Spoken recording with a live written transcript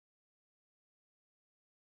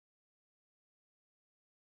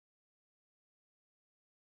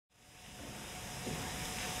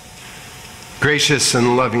Gracious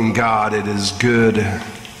and loving God, it is good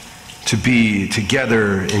to be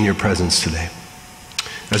together in your presence today.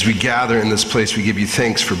 As we gather in this place, we give you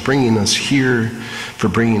thanks for bringing us here, for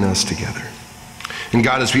bringing us together. And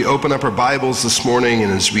God, as we open up our Bibles this morning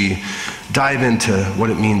and as we dive into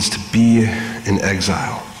what it means to be in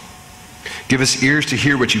exile, give us ears to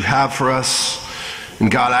hear what you have for us.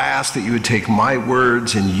 And God, I ask that you would take my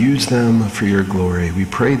words and use them for your glory. We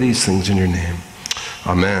pray these things in your name.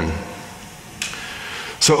 Amen.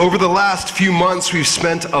 So over the last few months, we've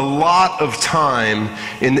spent a lot of time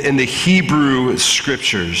in the Hebrew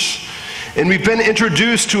scriptures. And we've been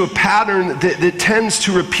introduced to a pattern that tends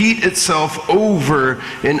to repeat itself over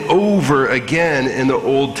and over again in the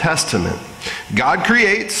Old Testament. God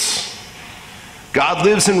creates. God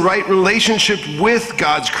lives in right relationship with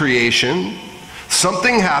God's creation.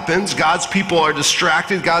 Something happens. God's people are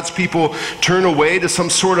distracted. God's people turn away to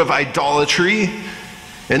some sort of idolatry.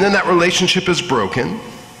 And then that relationship is broken.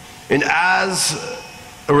 And as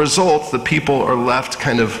a result, the people are left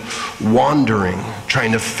kind of wandering,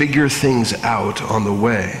 trying to figure things out on the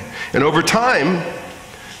way. And over time,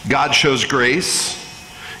 God shows grace,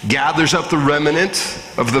 gathers up the remnant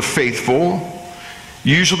of the faithful,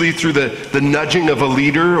 usually through the nudging of a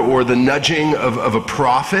leader or the nudging of a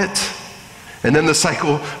prophet. And then the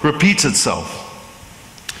cycle repeats itself.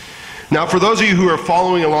 Now, for those of you who are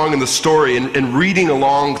following along in the story and reading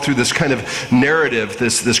along through this kind of narrative,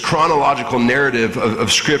 this chronological narrative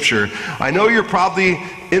of Scripture, I know you're probably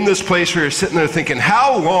in this place where you're sitting there thinking,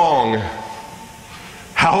 how long,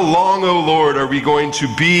 oh Lord, are we going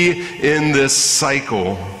to be in this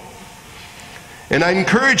cycle? And I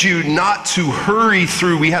encourage you not to hurry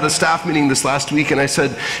through. We had a staff meeting this last week, and I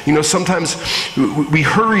said, sometimes we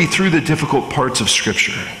hurry through the difficult parts of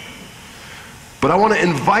Scripture. But I want to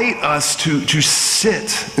invite us to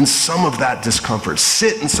sit in some of that discomfort,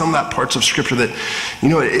 sit in some of that parts of Scripture that,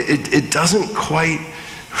 it doesn't quite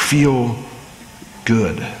feel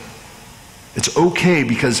good. It's okay,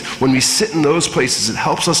 because when we sit in those places, it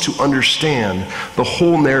helps us to understand the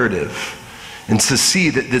whole narrative and to see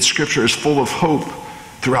that Scripture is full of hope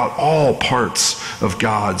throughout all parts of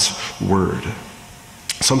God's Word.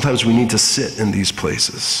 Sometimes we need to sit in these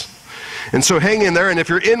places. And so hang in there, and if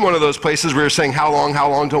you're in one of those places where you're saying, how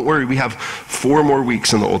long, don't worry, we have 4 more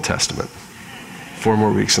weeks in the Old Testament. 4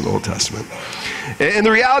 more weeks in the Old Testament. And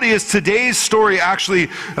the reality is today's story actually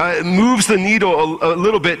moves the needle a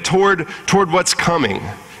little bit toward what's coming.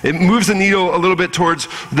 It moves the needle a little bit towards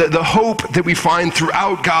the hope that we find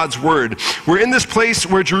throughout God's Word. We're in this place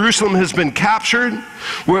where Jerusalem has been captured,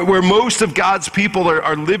 where most of God's people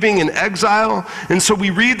are living in exile. And so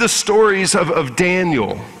we read the stories of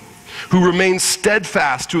Daniel, who remains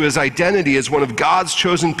steadfast to his identity as one of God's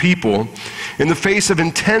chosen people in the face of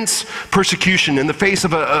intense persecution, in the face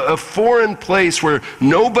of a foreign place where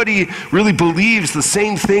nobody really believes the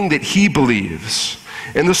same thing that he believes.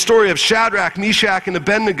 And the story of Shadrach, Meshach, and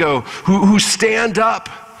Abednego, who stand up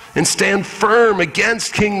and stand firm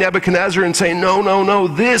against King Nebuchadnezzar and say, no,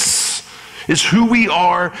 this is who we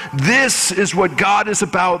are. This is what God is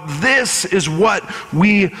about. This is what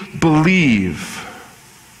we believe.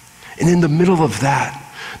 And in the middle of that,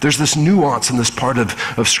 there's this nuance in this part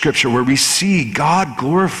of Scripture where we see God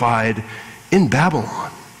glorified in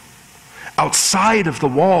Babylon, outside of the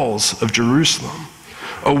walls of Jerusalem,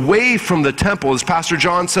 away from the temple. As Pastor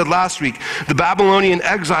John said last week, the Babylonian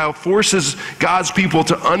exile forces God's people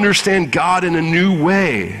to understand God in a new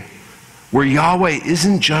way, where Yahweh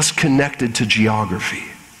isn't just connected to geography.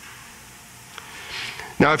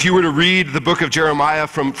 Now, if you were to read the book of Jeremiah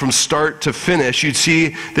from start to finish, you'd see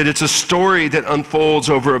that it's a story that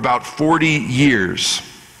unfolds over about 40 years.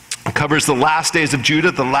 It covers the last days of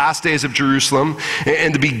Judah, the last days of Jerusalem,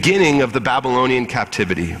 and the beginning of the Babylonian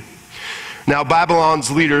captivity. Now,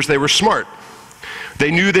 Babylon's leaders, they were smart.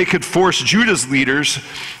 They knew they could force Judah's leaders,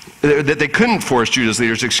 that they couldn't force Judah's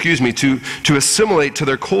leaders, to assimilate to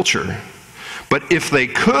their culture. But if they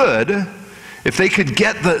could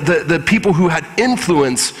get the people who had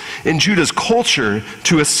influence in Judah's culture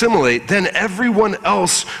to assimilate, then everyone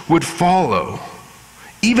else would follow,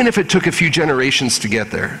 even if it took a few generations to get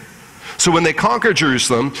there. So when they conquer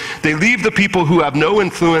Jerusalem, they leave the people who have no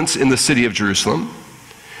influence in the city of Jerusalem,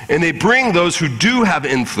 and they bring those who do have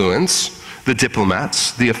influence, the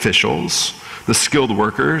diplomats, the officials, the skilled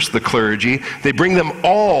workers, the clergy. They bring them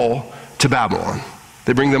all to Babylon.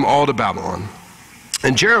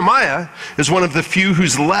 And Jeremiah is one of the few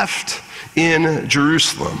who's left in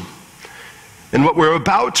Jerusalem. And what we're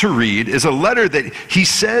about to read is a letter that he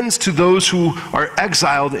sends to those who are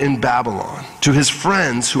exiled in Babylon, to his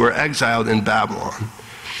friends who are exiled in Babylon.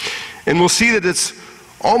 And we'll see that it's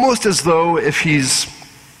almost as though if he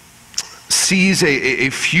sees a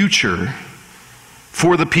future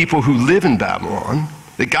for the people who live in Babylon,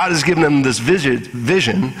 that God has given them this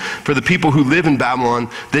vision for the people who live in Babylon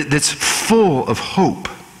that's full of hope.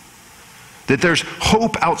 That there's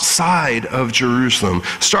hope outside of Jerusalem.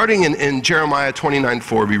 Starting in Jeremiah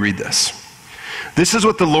 29:4, we read this. This is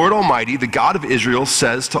what the Lord Almighty, the God of Israel,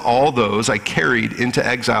 says to all those I carried into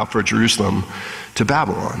exile for Jerusalem to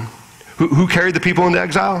Babylon. Who carried the people into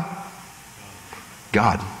exile?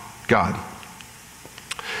 God.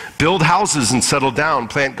 Build houses and settle down,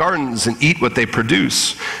 plant gardens and eat what they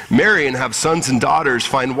produce. Marry and have sons and daughters,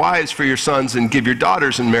 find wives for your sons and give your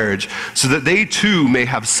daughters in marriage, so that they too may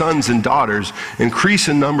have sons and daughters. Increase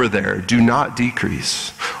in number there, do not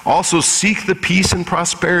decrease. Also seek the peace and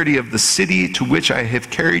prosperity of the city to which I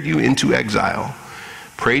have carried you into exile.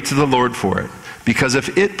 Pray to the Lord for it, because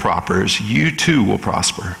if it prospers, you too will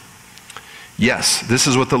prosper. Yes, this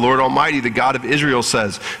is what the Lord Almighty, the God of Israel,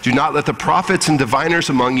 says. Do not let the prophets and diviners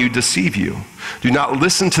among you deceive you. Do not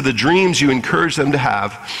listen to the dreams you encourage them to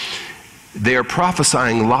have. They are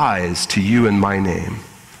prophesying lies to you in my name.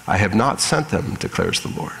 I have not sent them, declares the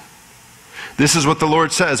Lord. This is what the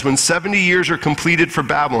Lord says. When 70 years are completed for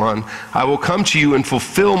Babylon, I will come to you and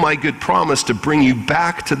fulfill my good promise to bring you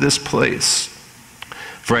back to this place.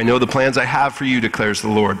 For I know the plans I have for you, declares the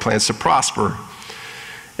Lord, plans to prosper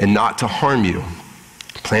and not to harm you,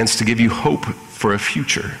 plans to give you hope for a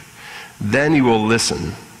future. Then you will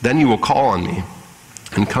listen. Then you will call on me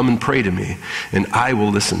and come and pray to me, and I will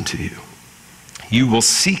listen to you. You will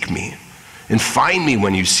seek me and find me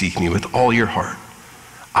when you seek me with all your heart.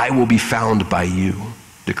 I will be found by you,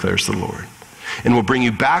 declares the Lord, and will bring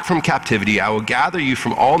you back from captivity. I will gather you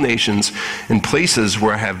from all nations and places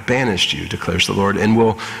where I have banished you, declares the Lord, and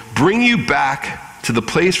will bring you back to the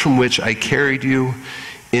place from which I carried you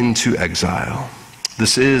into exile.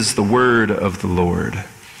 This is the word of the Lord.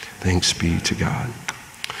 Thanks be to God.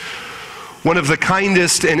 One of the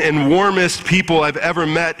kindest and warmest people I've ever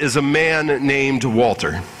met is a man named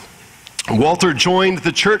Walter. Walter joined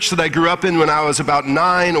the church that I grew up in when I was about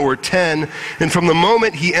 9 or 10, and from the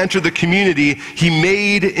moment he entered the community, he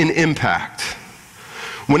made an impact.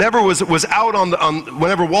 Whenever Walter was out on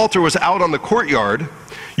the courtyard,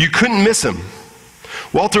 you couldn't miss him.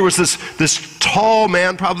 Walter was this tall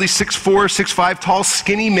man, probably 6'4", 6'5", tall,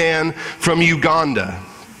 skinny man from Uganda,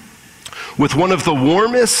 with one of the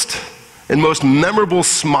warmest and most memorable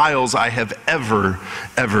smiles I have ever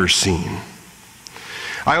seen.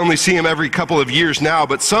 I only see him every couple of years now,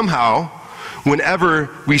 but somehow, whenever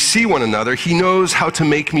we see one another, he knows how to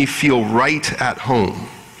make me feel right at home.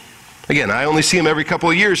 Again, I only see him every couple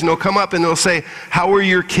of years, and he'll come up and he'll say, "How are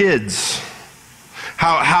your kids?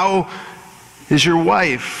 How is your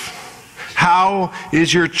wife? How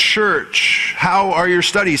is your church? How are your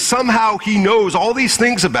studies?" Somehow he knows all these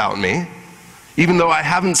things about me, even though I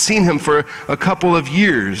haven't seen him for a couple of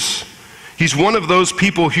years. He's one of those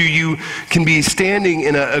people who you can be standing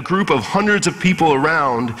in a group of hundreds of people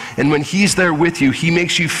around, and when he's there with you, he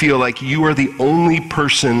makes you feel like you are the only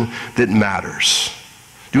person that matters.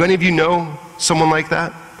 Do any of you know someone like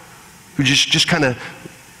that? Who just kind of,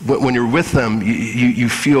 when you're with them, you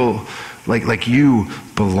feel like you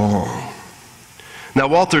belong. Now,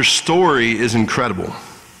 Walter's story is incredible.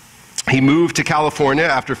 He moved to California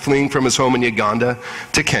after fleeing from his home in Uganda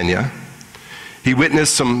to Kenya. He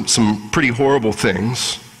witnessed some pretty horrible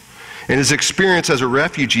things, and his experience as a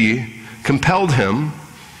refugee compelled him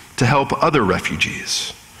to help other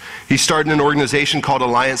refugees. He started an organization called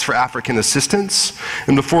Alliance for African Assistance,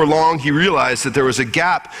 and before long he realized that there was a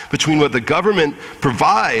gap between what the government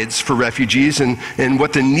provides for refugees and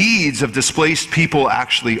what the needs of displaced people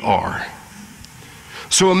actually are.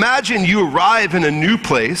 So imagine you arrive in a new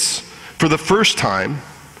place for the first time,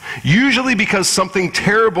 usually because something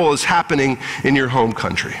terrible is happening in your home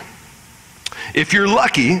country. If you're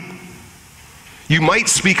lucky, you might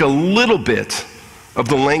speak a little bit of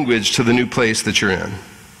the language to the new place that you're in.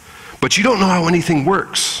 But you don't know how anything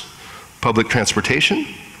works. Public transportation,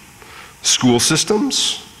 school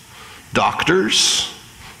systems, doctors,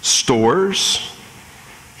 stores,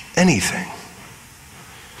 anything.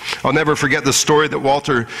 I'll never forget the story that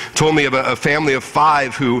Walter told me about a family of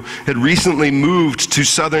 5 who had recently moved to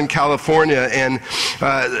Southern California, and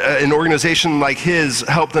an organization like his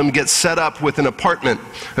helped them get set up with an apartment,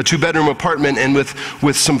 a 2-bedroom apartment, and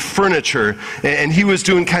with some furniture. And he was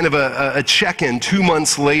doing kind of a check-in 2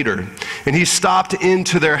 months later. And he stopped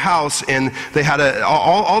into their house, and they had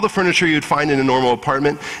all the furniture you'd find in a normal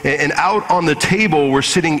apartment. And out on the table were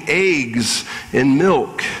sitting eggs and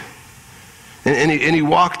milk. And he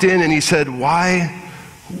walked in and he said, why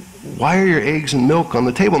why are your eggs and milk on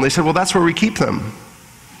the table? And they said, well, that's where we keep them.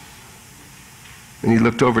 And he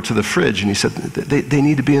looked over to the fridge and he said, they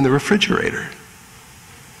need to be in the refrigerator.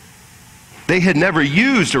 They had never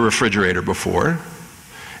used a refrigerator before,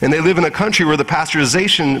 and they live in a country where the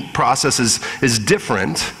pasteurization process is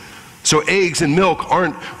different, so eggs and milk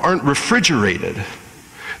aren't refrigerated.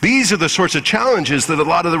 These are the sorts of challenges that a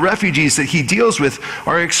lot of the refugees that he deals with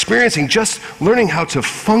are experiencing, just learning how to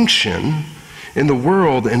function in the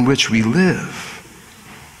world in which we live.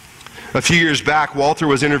 A few years back, Walter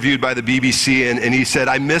was interviewed by the BBC, and he said,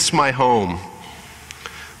 I miss my home,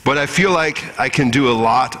 but I feel like I can do a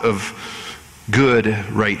lot of good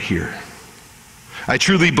right here. I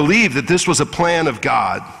truly believe that this was a plan of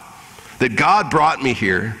God, that God brought me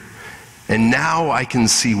here, and now I can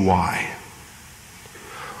see why.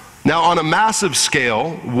 Now, on a massive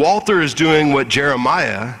scale, Walter is doing what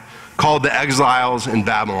Jeremiah called the exiles in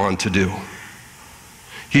Babylon to do.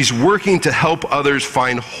 He's working to help others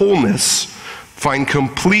find wholeness, find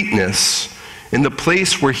completeness in the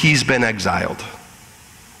place where he's been exiled.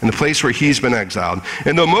 In the place where he's been exiled.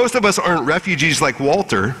 And though most of us aren't refugees like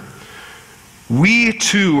Walter, we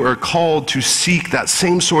too are called to seek that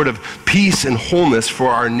same sort of peace and wholeness for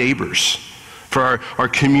our neighbors, for our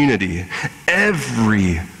community,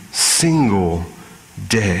 every single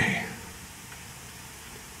day.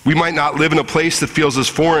 We might not live in a place that feels as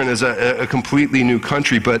foreign as a completely new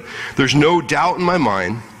country, but there's no doubt in my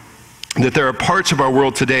mind that there are parts of our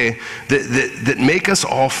world today that make us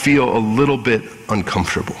all feel a little bit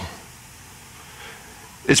uncomfortable.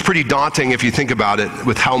 It's pretty daunting if you think about it,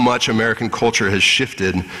 with how much American culture has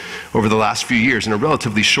shifted over the last few years in a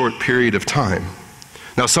relatively short period of time.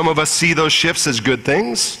 Now, some of us see those shifts as good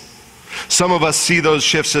things. Some of us see those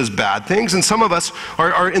shifts as bad things, and some of us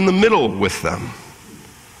are in the middle with them.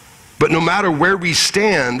 But no matter where we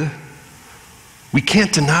stand, we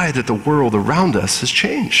can't deny that the world around us has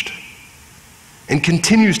changed and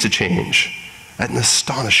continues to change at an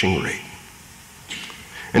astonishing rate.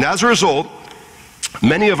 And as a result,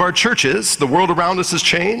 many of our churches, the world around us has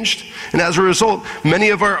changed, and as a result, many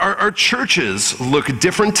of our churches look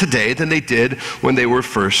different today than they did when they were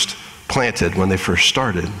first planted, when they first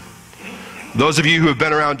started. Those of you who have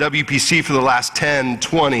been around WPC for the last 10,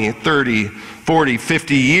 20, 30, 40,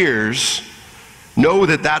 50 years know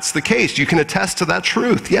that that's the case. You can attest to that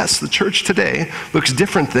truth. Yes, the church today looks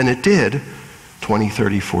different than it did 20,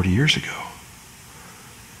 30, 40 years ago.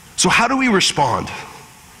 So how do we respond?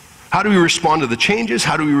 How do we respond to the changes?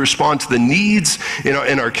 How do we respond to the needs in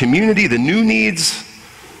our community, the new needs?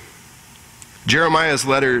 Jeremiah's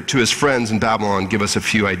letter to his friends in Babylon give us a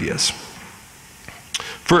few ideas.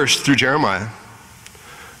 First, through Jeremiah,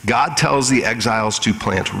 God tells the exiles to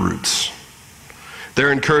plant roots.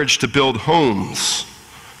 They're encouraged to build homes,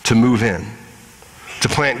 to move in, to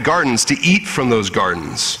plant gardens, to eat from those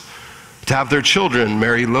gardens, to have their children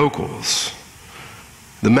marry locals.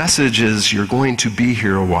 The message is, you're going to be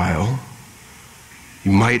here a while.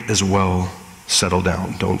 You might as well settle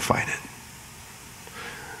down. Don't fight it.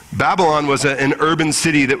 Babylon was an urban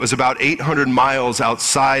city that was about 800 miles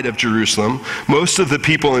outside of Jerusalem. Most of the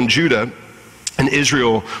people in Judah and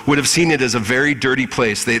Israel would have seen it as a very dirty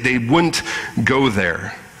place. They wouldn't go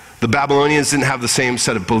there. The Babylonians didn't have the same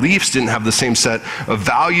set of beliefs, didn't have the same set of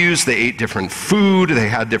values. They ate different food. They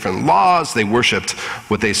had different laws. They worshiped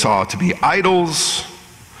what they saw to be idols.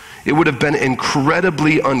 It would have been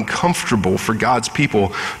incredibly uncomfortable for God's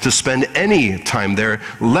people to spend any time there,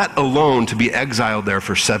 let alone to be exiled there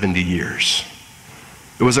for 70 years.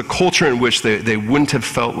 It was a culture in which they wouldn't have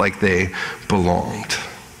felt like they belonged.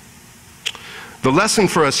 The lesson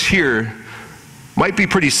for us here might be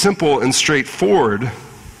pretty simple and straightforward,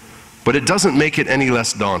 but it doesn't make it any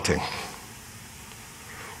less daunting.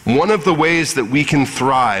 One of the ways that we can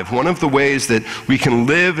thrive, one of the ways that we can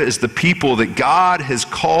live as the people that God has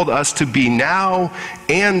called us to be now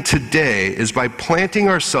and today, is by planting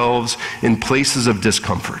ourselves in places of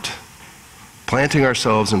discomfort. Planting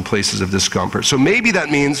ourselves in places of discomfort. So maybe that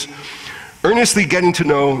means earnestly getting to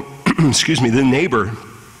know, the neighbor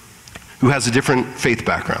who has a different faith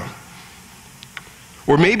background.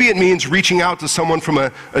 Or maybe it means reaching out to someone from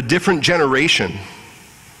a different generation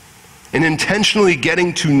and intentionally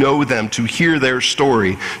getting to know them, to hear their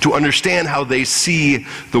story, to understand how they see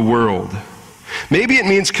the world. Maybe it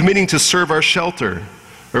means committing to serve our shelter,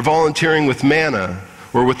 or volunteering with Manna,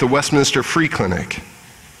 or with the Westminster Free Clinic.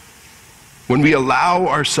 When we allow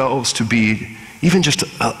ourselves to be even just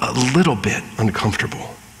a little bit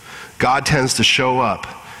uncomfortable, God tends to show up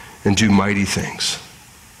and do mighty things.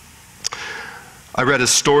 I read a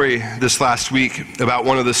story this last week about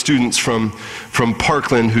one of the students from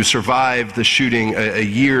Parkland who survived the shooting a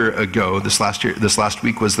year ago. This last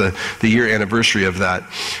week was the year anniversary of that.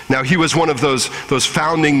 Now, he was one of those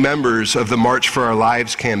founding members of the March for Our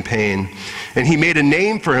Lives campaign, and he made a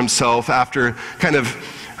name for himself after kind of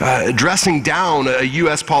dressing down a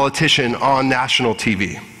U.S. politician on national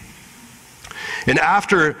TV. And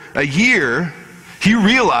after a year, he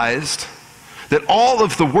realized that all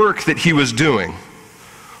of the work that he was doing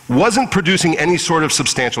wasn't producing any sort of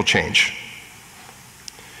substantial change.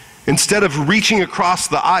 Instead of reaching across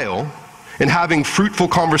the aisle and having fruitful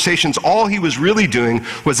conversations, all he was really doing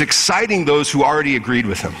was exciting those who already agreed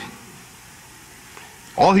with him.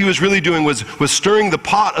 All he was really doing was stirring the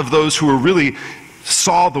pot of those who really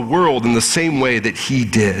saw the world in the same way that he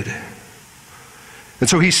did. And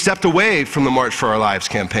so he stepped away from the March for Our Lives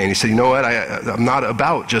campaign. He said, you know what, I'm not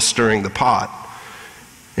about just stirring the pot.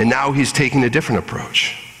 And now he's taking a different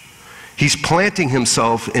approach. He's planting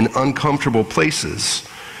himself in uncomfortable places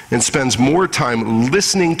and spends more time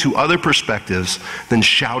listening to other perspectives than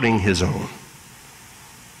shouting his own.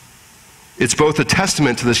 It's both a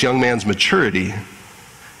testament to this young man's maturity,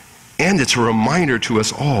 and it's a reminder to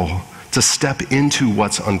us all to step into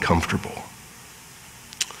what's uncomfortable.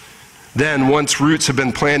 Then, once roots have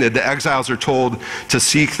been planted, the exiles are told to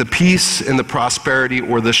seek the peace and the prosperity,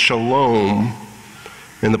 or the shalom,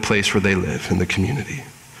 in the place where they live, in the community.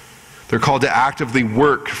 They're called to actively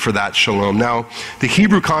work for that shalom. Now, the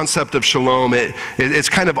Hebrew concept of shalom, it's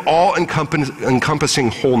kind of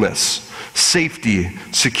all-encompassing wholeness, safety,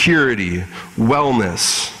 security,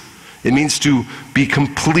 wellness. It means to be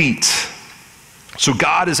complete. So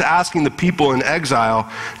God is asking the people in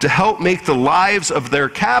exile to help make the lives of their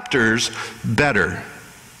captors better,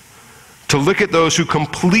 to look at those who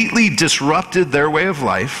completely disrupted their way of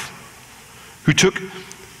life, who took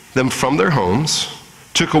them from their homes,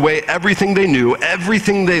 took away everything they knew,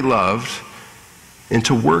 everything they loved, and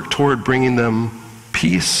to work toward bringing them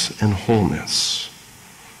peace and wholeness.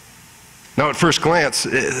 Now, at first glance,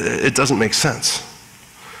 it doesn't make sense.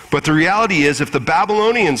 But the reality is, if the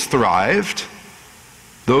Babylonians thrived,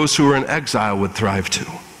 those who were in exile would thrive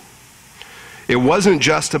too. It wasn't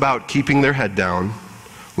just about keeping their head down,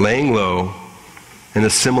 laying low, and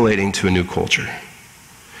assimilating to a new culture.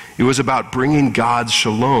 It was about bringing God's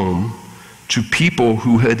shalom to people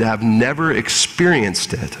who had never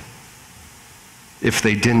experienced it if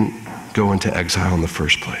they didn't go into exile in the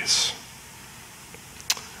first place.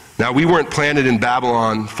 Now, we weren't planted in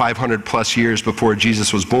Babylon 500 plus years before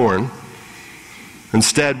Jesus was born.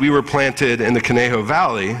 Instead, we were planted in the Conejo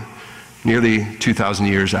Valley nearly 2,000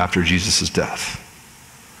 years after Jesus' death.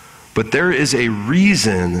 But there is a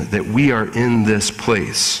reason that we are in this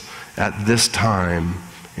place at this time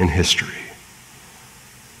in history.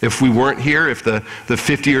 If we weren't here, if the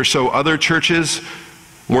 50 or so other churches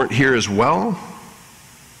weren't here as well,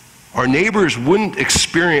 our neighbors wouldn't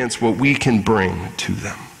experience what we can bring to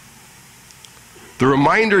them. The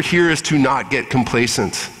reminder here is to not get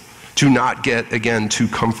complacent, to not get, again, too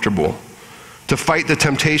comfortable, to fight the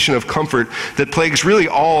temptation of comfort that plagues really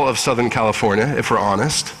all of Southern California, if we're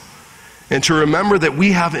honest, and to remember that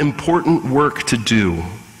we have important work to do.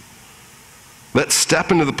 Let's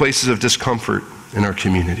step into the places of discomfort in our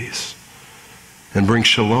communities and bring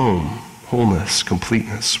shalom, wholeness,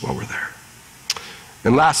 completeness while we're there.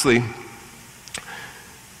 And lastly,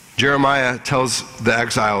 Jeremiah tells the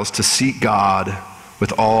exiles to seek God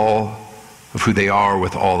with all of who they are,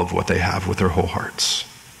 with all of what they have, with their whole hearts.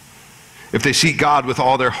 If they seek God with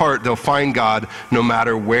all their heart, they'll find God no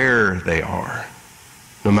matter where they are,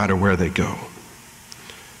 no matter where they go.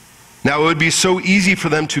 Now, it would be so easy for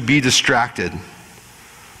them to be distracted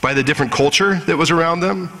by the different culture that was around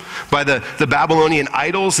them, by the Babylonian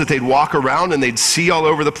idols that they'd walk around and they'd see all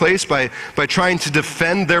over the place, by trying to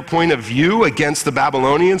defend their point of view against the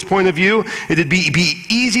Babylonians' point of view. It'd be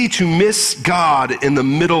easy to miss God in the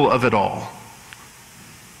middle of it all.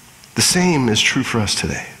 The same is true for us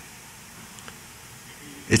today.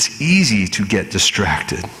 It's easy to get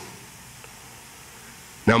distracted.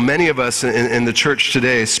 Now, many of us in the church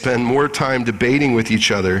today spend more time debating with each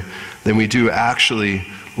other than we do actually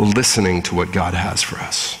listening to what God has for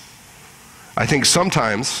us. I think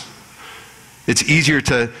sometimes it's easier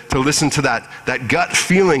to listen to that gut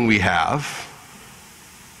feeling we have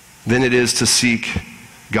than it is to seek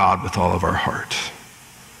God with all of our heart.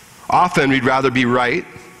 Often we'd rather be right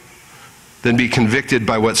than be convicted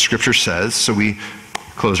by what Scripture says, so we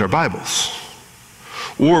close our Bibles.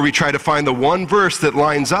 Or we try to find the one verse that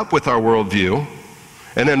lines up with our worldview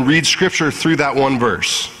and then read Scripture through that one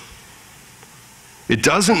verse. It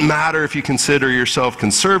doesn't matter if you consider yourself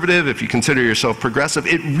conservative, if you consider yourself progressive.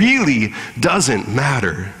 It really doesn't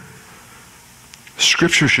matter.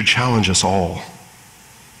 Scripture should challenge us all.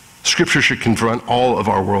 Scripture should confront all of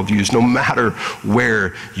our worldviews, no matter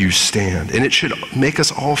where you stand. And it should make us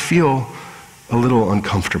all feel a little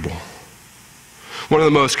uncomfortable. One of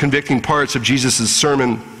the most convicting parts of Jesus'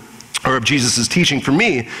 sermon, or of Jesus' teaching for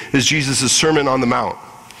me, is Jesus' Sermon on the Mount.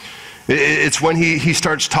 It's when he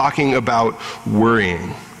starts talking about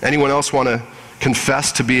worrying. Anyone else want to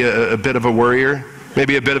confess to be a bit of a worrier?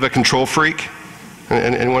 Maybe a bit of a control freak?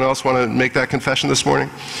 Anyone else want to make that confession this morning?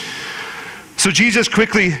 So Jesus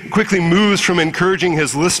quickly moves from encouraging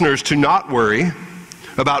his listeners to not worry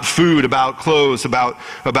about food, about clothes, about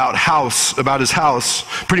his house,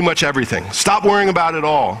 pretty much everything. Stop worrying about it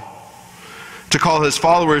all. To call his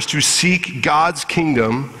followers to seek God's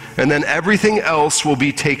kingdom, and then everything else will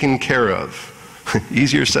be taken care of.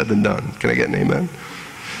 Easier said than done. Can I get an amen?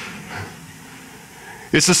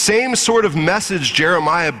 It's the same sort of message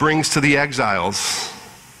Jeremiah brings to the exiles.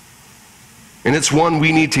 And it's one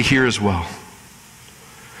we need to hear as well.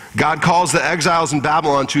 God calls the exiles in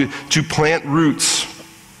Babylon to plant roots,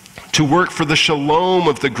 to work for the shalom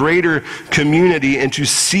of the greater community, and to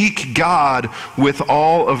seek God with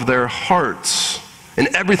all of their hearts. And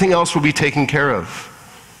everything else will be taken care of.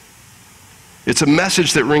 It's a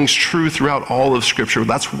message that rings true throughout all of Scripture.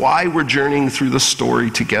 That's why we're journeying through the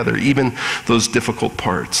story together, even those difficult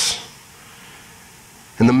parts.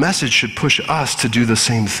 And the message should push us to do the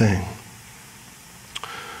same thing.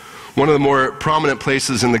 One of the more prominent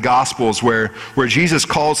places in the Gospels where Jesus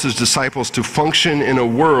calls his disciples to function in a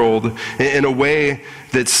world in a way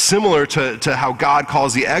that's similar to how God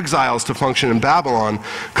calls the exiles to function in Babylon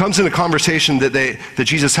comes in a conversation that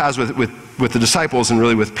Jesus has with the disciples and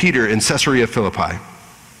really with Peter in Caesarea Philippi.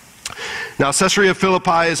 Now, Caesarea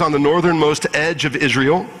Philippi is on the northernmost edge of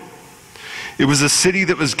Israel. It was a city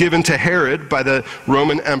that was given to Herod by the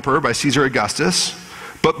Roman emperor, by Caesar Augustus.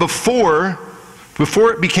 But before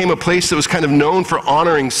it became a place that was kind of known for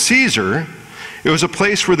honoring Caesar, it was a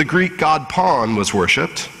place where the Greek god Pan was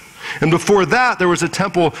worshipped. And before that, there was a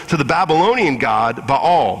temple to the Babylonian god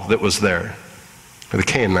Baal that was there. Or the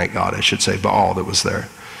Canaanite god, I should say, Baal that was there.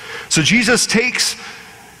 So Jesus takes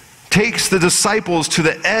the disciples to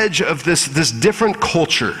the edge of this different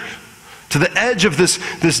culture, to the edge of this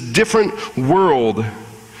different world.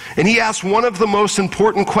 And he asks one of the most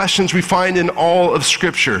important questions we find in all of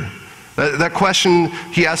Scripture. That question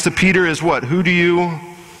he asked to Peter is what? Who do you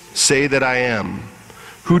say that I am?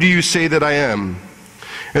 Who do you say that I am?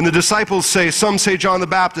 And the disciples say, some say John the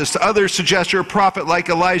Baptist, others suggest you're a prophet like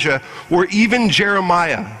Elijah, or even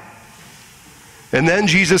Jeremiah. And then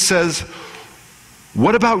Jesus says,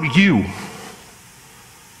 what about you?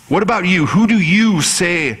 What about you? Who do you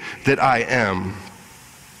say that I am?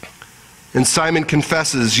 And Simon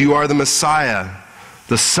confesses, you are the Messiah,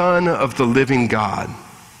 the Son of the living God.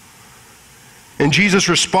 And Jesus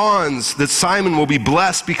responds that Simon will be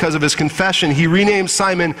blessed because of his confession. He renames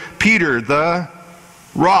Simon Peter, the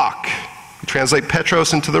rock. We translate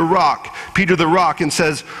Petros into the rock. Peter the rock, and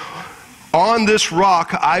says, on this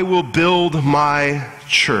rock I will build my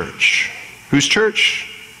church. Whose church?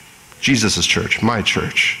 Jesus' church, my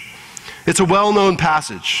church. It's a well-known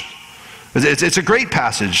passage. It's a great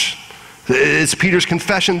passage. It's Peter's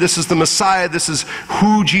confession. This is the Messiah. This is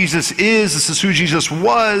who Jesus is. This is who Jesus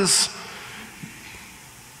was.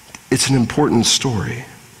 It's an important story.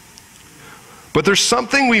 But there's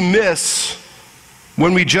something we miss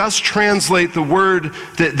when we just translate the word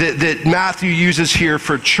that Matthew uses here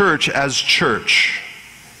for church as church.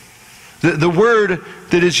 The word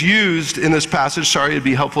that is used in this passage, sorry, it'd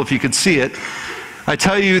be helpful if you could see it. I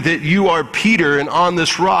tell you that you are Peter, and on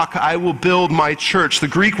this rock I will build my church. The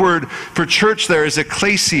Greek word for church there is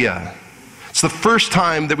ekklesia. It's the first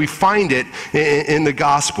time that we find it in the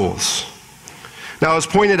Gospels. Now, as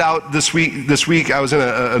pointed out this week I was in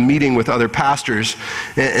a meeting with other pastors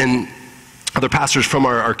and other pastors from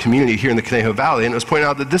our community here in the Conejo Valley, and it was pointed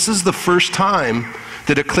out that this is the first time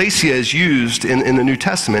that ekklesia is used in the New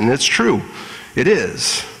Testament, and it's true. It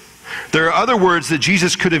is. There are other words that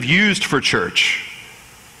Jesus could have used for church,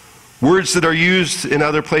 words that are used in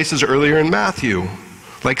other places earlier in Matthew,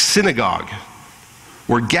 like synagogue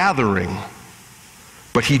or gathering,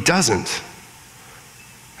 but he doesn't.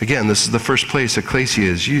 Again, this is the first place ekklesia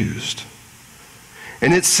is used.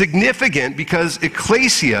 And it's significant because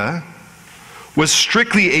ekklesia was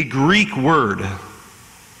strictly a Greek word.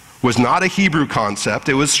 Was not a Hebrew concept.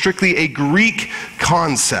 It was strictly a Greek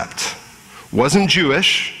concept. Wasn't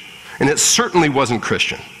Jewish, and it certainly wasn't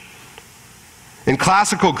Christian. In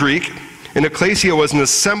classical Greek, An ecclesia was an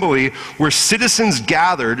assembly where citizens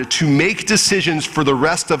gathered to make decisions for the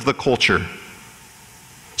rest of the culture.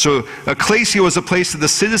 So ecclesia was a place that the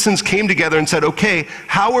citizens came together and said, okay,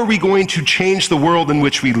 how are we going to change the world in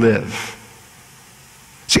which we live?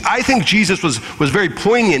 See, I think Jesus was very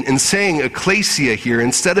poignant in saying ecclesia here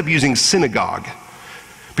instead of using synagogue.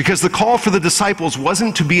 Because the call for the disciples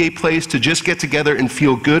wasn't to be a place to just get together and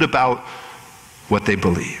feel good about what they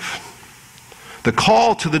believe. The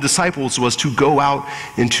call to the disciples was to go out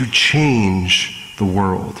and to change the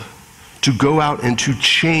world, to go out and to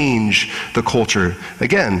change the culture.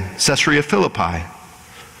 Again, Caesarea Philippi,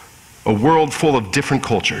 a world full of different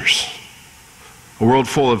cultures, a world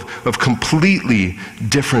full of completely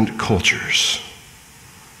different cultures.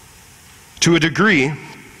 To a degree,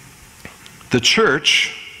 the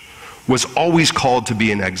church was always called to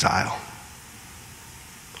be in exile,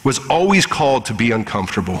 was always called to be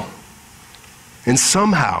uncomfortable. And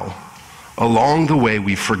somehow, along the way,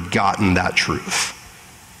 we've forgotten that truth.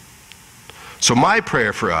 So my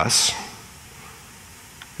prayer for us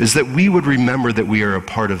is that we would remember that we are a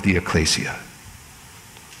part of the ecclesia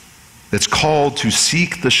that's called to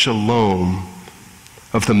seek the shalom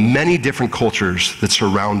of the many different cultures that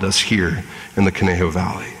surround us here in the Conejo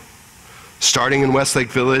Valley. Starting in Westlake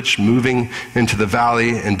Village, moving into the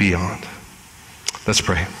valley and beyond. Let's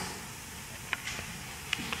pray.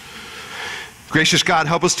 Gracious God,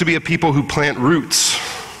 help us to be a people who plant roots,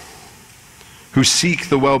 who seek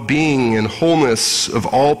the well-being and wholeness of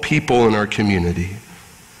all people in our community,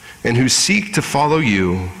 and who seek to follow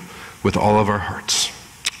you with all of our hearts.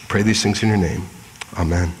 I pray these things in your name.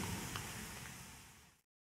 Amen.